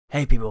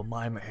Hey people,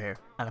 Martimert here,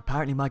 and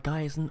apparently my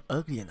guy isn't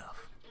ugly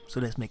enough, so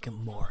let's make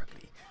him more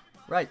ugly.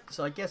 Right,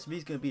 so I guess if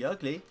he's gonna be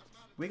ugly,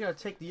 we're gonna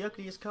take the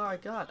ugliest car I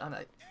got, and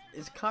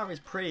his car is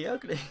pretty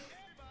ugly.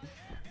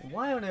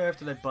 Why on earth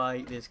did I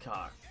buy this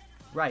car?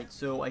 Right,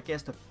 so I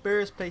guess the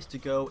first place to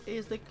go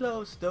is the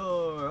clothes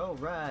store.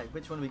 Alright,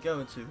 which one are we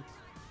going to?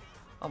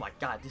 Oh my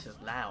god, this is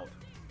loud.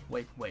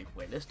 Wait,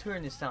 let's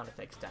turn this sound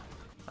effects down.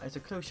 There's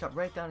a clothes shop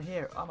right down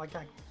here. Oh my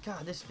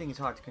god, this thing is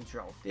hard to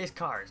control. This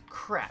car is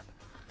crap.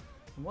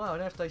 Why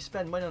on earth did I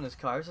spend money on this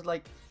car? This is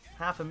like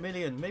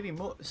 $500,000, maybe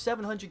more,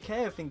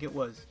 700k I think it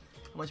was.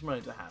 How much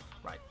money do I have?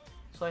 Right,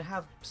 so I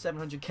have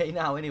 700k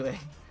now anyway.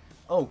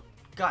 Oh,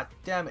 god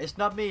damn it, it's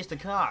not me, it's the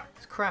car.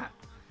 It's crap.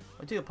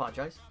 I do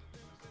apologize.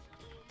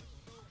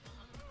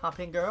 Hop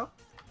in, girl.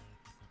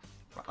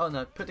 Right. Oh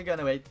no, put the gun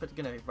away,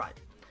 right.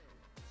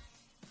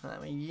 I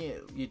mean,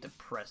 you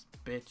depressed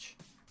bitch.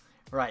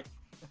 Right,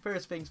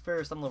 first things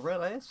first, I'm gonna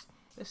realize.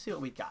 Let's see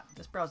what we got.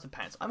 Let's browse the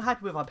pants. I'm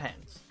happy with my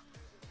pants.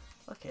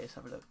 Okay, let's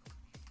have a look.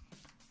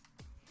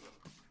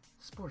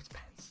 Sports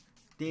pants.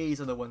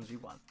 These are the ones we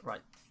want.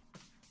 Right.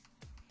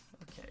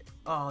 Okay.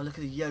 Oh, look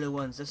at the yellow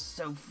ones. They're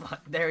so fun.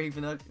 They're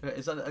even ugly.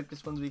 Is that the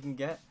ugliest ones we can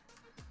get?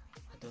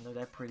 I don't know.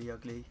 They're pretty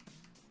ugly.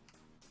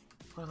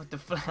 What about the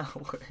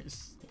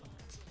flowers?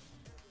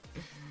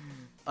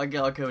 I'll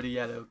go with the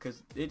yellow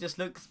because it just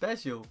looks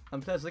special.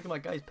 And plus, look at my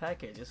guy's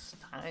package. It's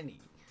tiny.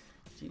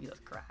 Jesus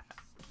Christ.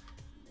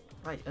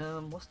 Right.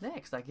 What's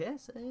next? I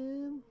guess.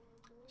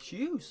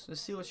 Shoes.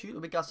 Let's see what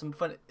shoes. We got some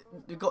fun.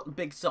 We got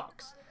big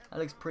socks. That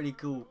looks pretty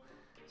cool.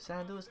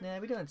 Sandals? Nah,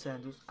 we don't have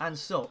sandals. And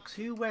socks.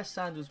 Who wears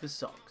sandals with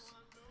socks?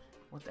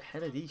 What the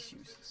hell are these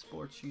shoes?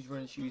 Sports shoes,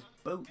 running shoes,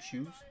 boat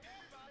shoes.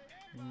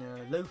 No,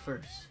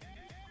 loafers.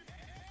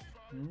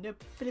 No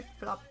flip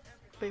flop,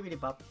 baby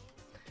bop.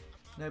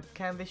 No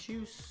canvas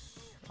shoes.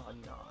 Oh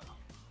no.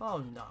 Oh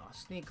no.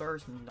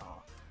 Sneakers?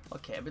 No.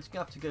 Okay, I'm just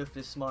gonna have to go for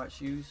the smart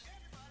shoes.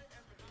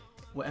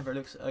 Whatever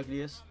looks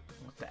ugliest.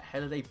 What the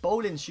hell are they?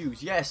 Bowling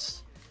shoes,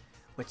 yes!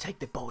 We'll take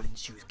the bowling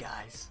shoes,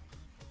 guys.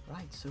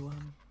 Right, so,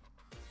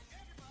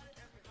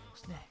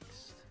 what's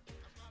next?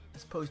 I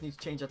suppose we need to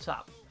change our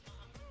top.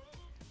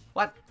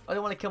 What? I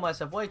don't want to kill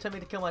myself. Why are you telling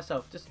me to kill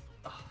myself? Just,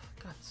 oh,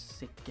 for God's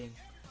sake, game.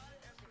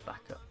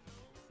 Back up.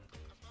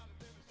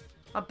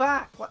 I'm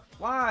back! What?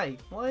 Why?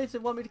 Why does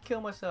it want me to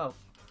kill myself?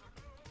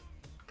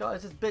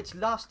 Guys, this bitch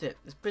lost it.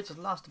 This bitch has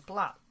lost the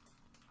plot.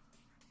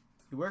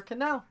 You working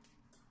now?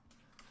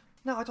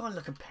 No, I don't want to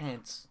look at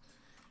pants.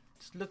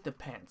 Just look at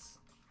pants.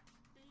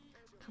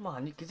 Come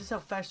on, is this how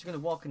fast you're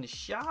going to walk in the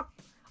shop?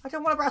 I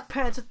don't want to browse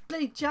pants. There's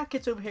bloody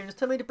jackets over here. Just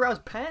tell me to browse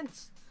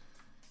pants.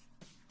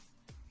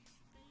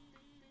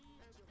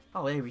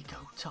 Oh, here we go.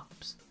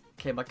 Tops.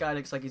 Okay, my guy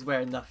looks like he's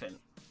wearing nothing.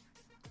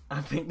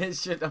 I think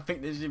this should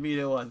be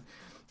the one.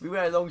 We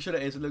wear a long shirt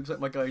it is. It looks like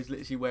my guy's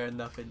literally wearing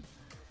nothing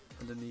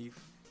underneath.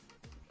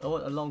 I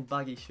want a long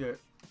baggy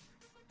shirt.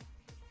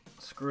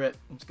 Screw it.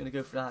 I'm just going to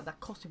go for that. That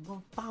cost him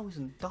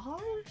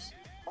 $1,000?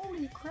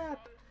 Holy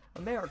crap.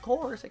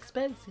 AmeriCorps is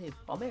expensive.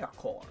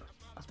 AmeriCorps.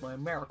 That's my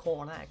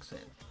AmeriCorps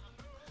accent.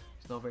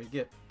 It's not very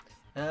good.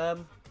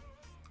 Hats.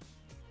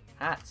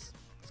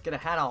 Let's get a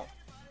hat on.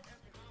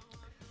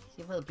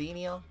 See a little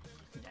beanie on?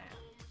 Nah.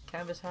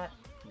 Canvas hat?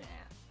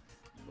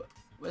 Nah.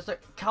 Where's the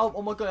cow?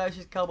 Oh my god,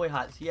 actually cowboy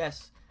hats.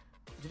 Yes.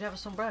 Do they have a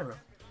sombrero?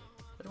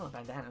 I don't want a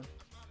bandana.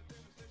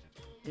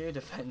 Ear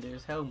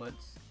defenders,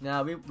 helmets.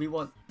 Nah, we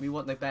want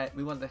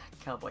the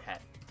cowboy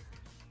hat.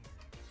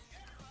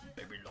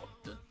 Baby, lock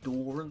the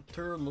door and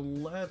turn the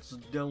lights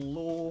down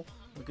low.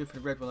 We'll go for the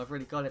red one. I've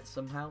already got it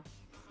somehow.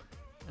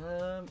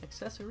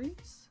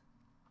 Accessories.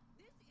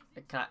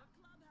 A cat.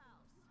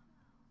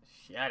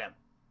 Shut up.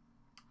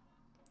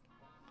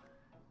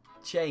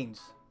 Chains.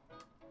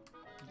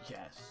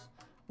 Yes.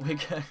 We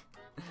go.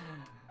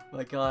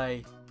 My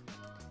guy.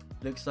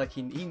 Looks like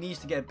he needs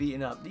to get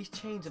beaten up. These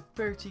chains are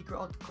 30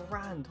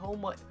 grand. Oh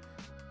my.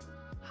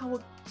 How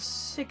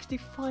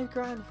 65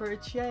 grand for a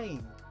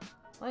chain?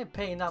 I ain't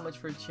paying that much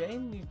for a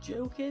chain. You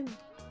joking?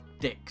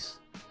 Dicks.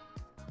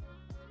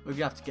 We're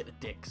gonna have to get the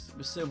dicks.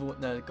 The silver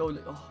one. No, the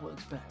gold. Oh, what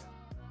looks better?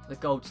 The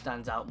gold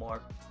stands out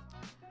more.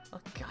 Oh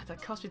god,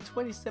 that cost me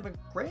 27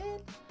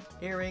 grand.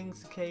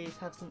 Earrings. Okay, let's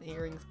have some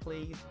earrings,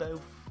 please.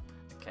 Both.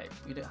 Okay,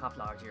 we don't have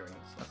large earrings.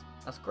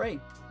 That's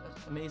great.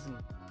 That's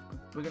amazing.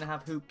 We're gonna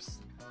have hoops.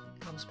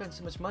 Can't spend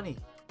so much money.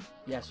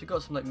 Yes, we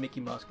got some like Mickey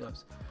Mouse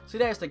gloves. So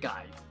there's the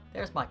guy.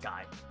 There's my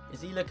guy.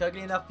 Does he look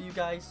ugly enough for you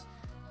guys?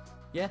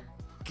 Yeah?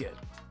 Good.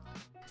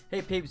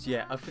 Hey peeps,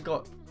 yeah, I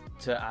forgot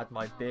to add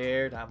my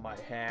beard and my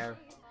hair.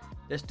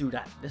 Let's do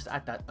that. Let's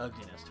add that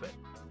ugliness to it.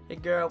 Hey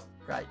girl,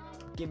 right,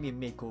 give me a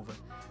makeover.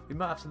 We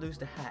might have to lose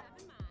the hat.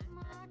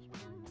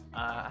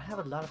 I have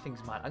a lot of things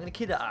in mind. I'm gonna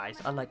keep the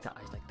eyes. I like the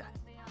eyes like that.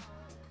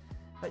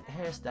 Right,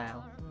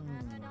 hairstyle.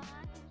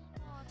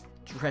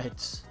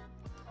 Dreads.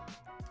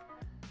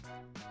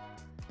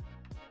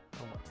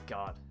 Oh my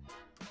god.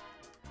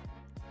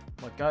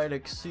 My guy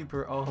looks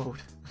super old.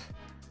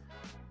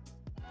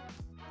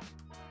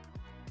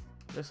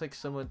 Looks like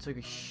someone took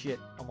a shit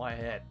on my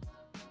head.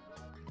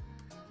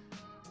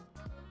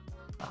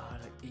 Ah, I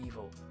look evil.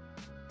 evil.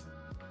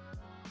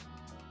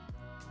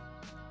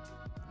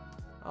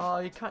 Oh,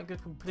 you can't go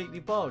completely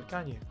bald,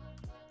 can you?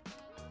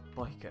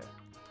 Biker.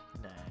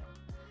 Nah.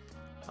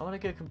 I want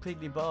to go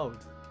completely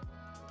bald.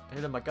 Hey,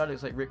 look, my guy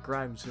looks like Rick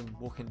Grimes from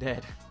Walking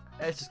Dead.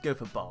 Let's just go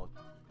for bald.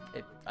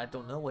 I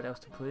don't know what else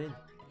to put in.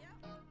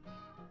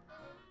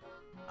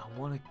 I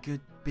want a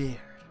good beard.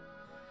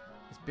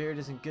 This beard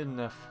isn't good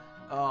enough.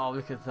 Oh,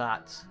 look at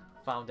that.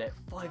 Found it.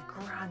 5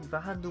 grand for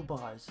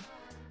handlebars.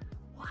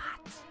 What?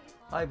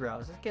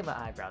 Eyebrows. Let's get my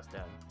eyebrows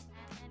done.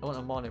 I want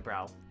a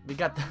monobrow. We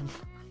got them.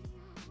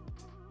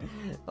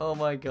 Oh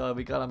my god,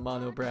 we got a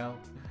monobrow.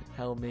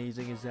 How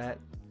amazing is that?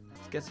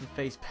 Let's get some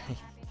face paint.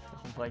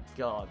 Oh my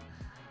god.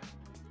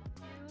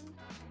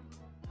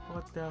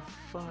 What the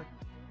fuck?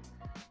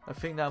 I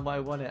think that might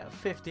want it.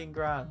 15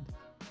 grand.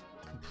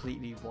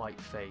 Completely white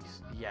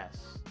face.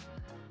 Yes.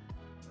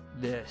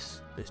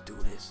 Let's do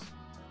this.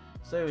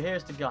 So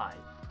here's the guy.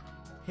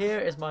 Here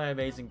is my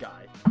amazing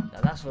guy.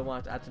 Now that's what I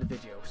wanted to add to the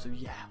video. So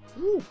yeah.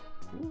 Woo.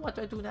 What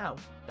do I do now?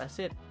 That's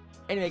it.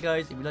 Anyway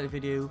guys, if you like the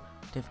video,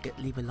 don't forget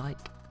to leave a like,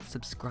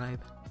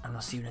 subscribe, and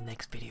I'll see you in the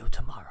next video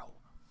tomorrow.